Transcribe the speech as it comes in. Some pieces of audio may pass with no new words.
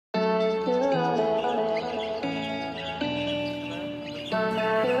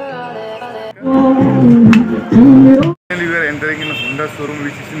We are entering in Honda showroom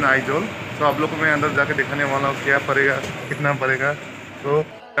which is in AIZAWL. So आप लोग को मैं अंदर जाके दिखाने वाला हूँ क्या पड़ेगा, कितना पड़ेगा. तो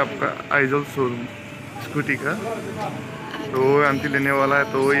आपका AIZAWL शोरूम स्कूटी का तो आंटी लेने वाला है.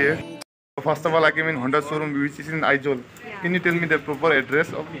 तो ये first of all I came in Honda showroom which is in AIZAWL. Can you tell me the proper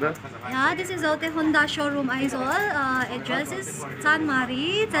address of the? Yeah, this is the Honda showroom AIZAWL. Address is San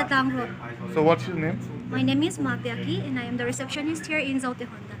Mari, Zatang Road. So what's your name? My name is Magyaki and I am the receptionist here in Zaute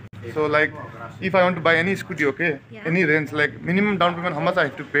Honda. So like if I want to buy any scooty, okay, Yeah. any range, like minimum down payment, how much I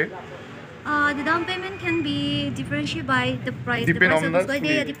have to pay? The down payment can be differentiated by the price. Depend on the scooter.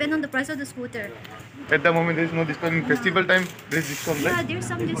 Yeah, depend on the price of the scooter. At the moment there is no discount. In festival time there is discount, Yeah, right? there's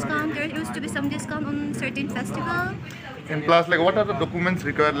some discount. There used to be some discount on certain festival. And plus like what are the documents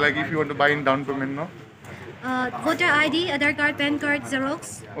required, like if you want to buy in down payment, no? Voter ID, Aadhaar card, PAN card, Xerox,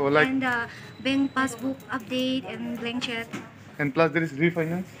 Oh, like, and bank passbook update and blank check. and plus there is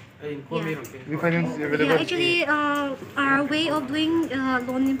refinance. Yeah. Refinance is available. Yeah, actually, our way of doing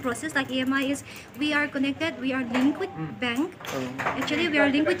loan process like EMI is we are connected, we are linked with bank. Actually, we are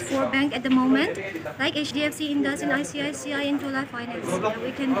linked with 4 bank at the moment, like HDFC, Indus, and ICICI, and Tula Finance.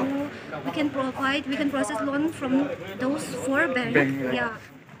 We can process loan from those 4 banks. Yeah.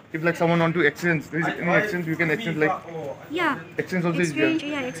 If like someone want to exchange, there is any exchange you can exchange, like Yeah. exchange also Exchange, is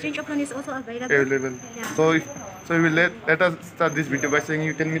yeah, exchange of loan is also available. available. Yeah. So you will let us start this video by saying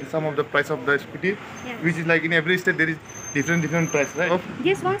you tell me some of the price of the scooty, Yeah. which is like in every state there is different price, right?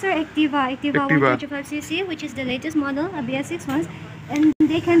 These ones are Activa Activa. 125cc, which is the latest model, BS6 ones, and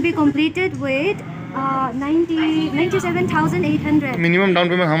they can be completed with 97,800. Minimum down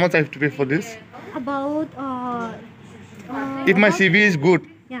payment, how much I have to pay for this? About If my CV is good,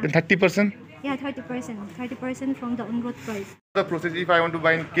 Yeah. then 30%. yeah, 30% from the on-road price. The process if I want to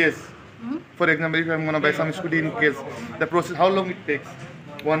buy in case, for example, if I'm gonna buy some scooty in case, the process how long it takes?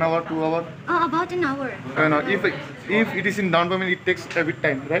 1 hour, 2 hour? About an hour. If it is in down payment, it takes a bit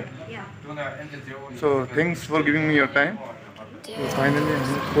time, right? Yeah. So thanks for giving me your time. तो finally हम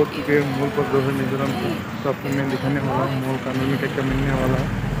लोग पहुँच चुके हैं mall पर, जो है मिजोरम को. तो आपको मैं दिखाने वाला हूँ मॉल का में क्या क्या मिलने वाला है.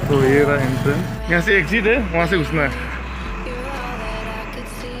 तो ये रहा एंट्रेंस, यहाँ से एग्जिट है, वहाँ से घुसना है.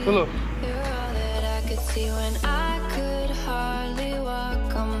 चलो.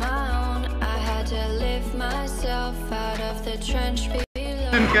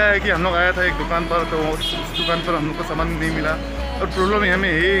 क्या है कि हम लोग आया था एक दुकान पर, तो उस दुकान पर हम लोग को सामान नहीं मिला. और प्रॉब्लम यहाँ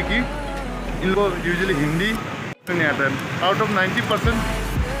में ये है कि इन लोग यूजुअली हिंदी नहीं आता है. आउट ऑफ 90%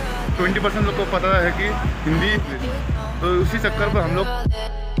 20% लोग को पता है कि हिंदी, तो उसी चक्कर पर हम लोग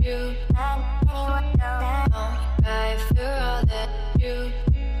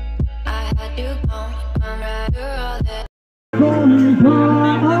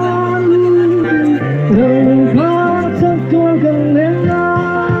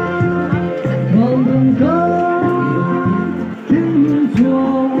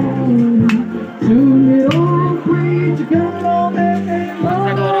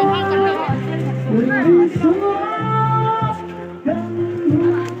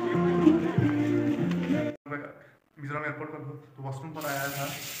मिजोरम एयरपोर्ट पर वॉशरूम पर आया था.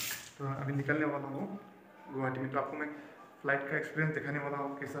 तो अभी निकलने वाला हूँ गुवाहाटी में. तो आपको मैं फ़्लाइट का एक्सपीरियंस दिखाने वाला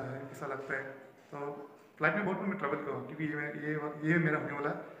हूँ कैसा है, कैसा लगता है. तो फ्लाइट में बहुत मैं ट्रैवल करूँ क्योंकि ये मेरा होने वाला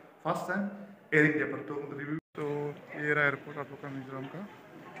है फर्स्ट टाइम एयर इंडिया पर. तो रिव्यू, तो ये रहा एयरपोर्ट आप लोग का मिजोरम का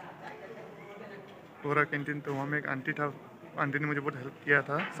पूरा कैंटीन. तो वहाँ में एक आंटी था, आंटी ने मुझे बहुत हेल्प किया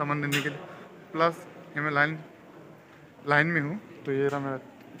था सामान लेने के लिए. प्लस मैं लाइन में हूँ. तो ये रहा मेरा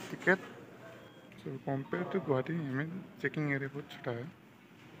टिकट. तो कंपेयर टू गुवाहाटी में चेकिंग एरिया बहुत छोटा है.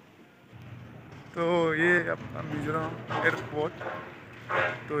 तो ये अपना मिजोरम एयरपोर्ट.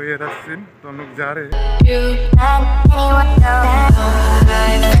 तो ये रस्सीन, तो हम लोग जा रहे हैं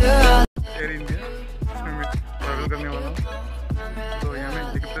एयर इंडिया, इसमें मैं ट्रैवल करने वाला हूँ. तो यहाँ में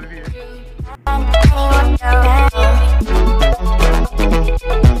हेलीकॉप्टर भी है.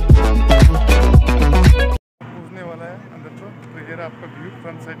 पहुँचने वाला है अंदर. तो ये रहा आपका व्यू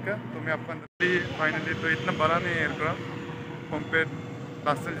फ्रंट साइड का. तो मैं आपको अंदर फाइनली, तो इतना बड़ा नहीं है एयरक्राफ्ट कंपेयर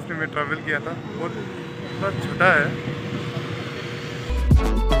लास्ट टाइम जिसमें मैं ट्रैवल किया था, बहुत छोटा है.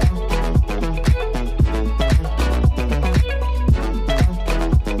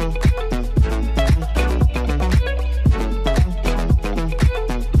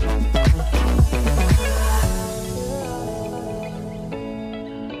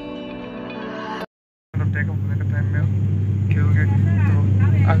 टेकअप होने का टाइम में खेलोगे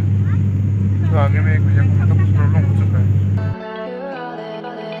तो आगे में एक भैया को मतलब कुछ प्रॉब्लम हो चुका है.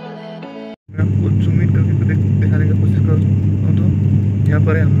 मैं आपको जूम इन करके दिखाने की कोशिश कर रहा हूँ. तो यहाँ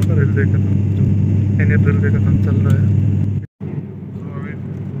पर है हम लोग का रेलवे का जो NF रेलवे का काम चल रहा है. तो अभी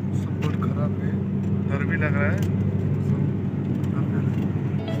सब बहुत खराब है. लग रहा है।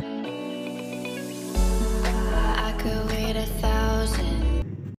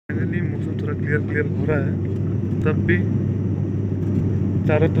 फाइनली मौसम थोड़ा क्लियर हो रहा है, तब भी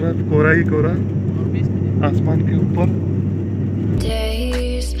चारों तरफ कोहरा ही कोहरा आसमान के ऊपर।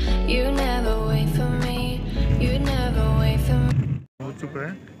 हो चुका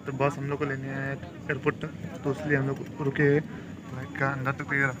है, तो बस हम लोग को लेने आया है एयरपोर्ट तक, तो इसलिए हम लोग रुके फ्लाइट का अंदर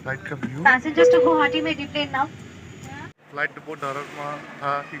तक। ये फ्लाइट का view. Passengers to Guwahati may deplane now. Flight बहुत डर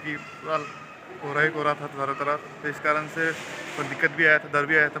था क्योंकि पूरा कोहरा ही कोहरा था चारों तरफ, तो इस कारण से कोई दिक्कत भी आया था, डर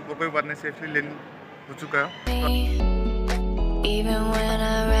भी आया था। कोई बात नहीं, सेफली लैंड हो चुका है। Even when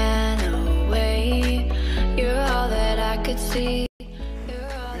I ran away, you're all that I could see.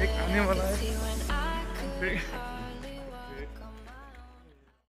 You're all that I could see when I could.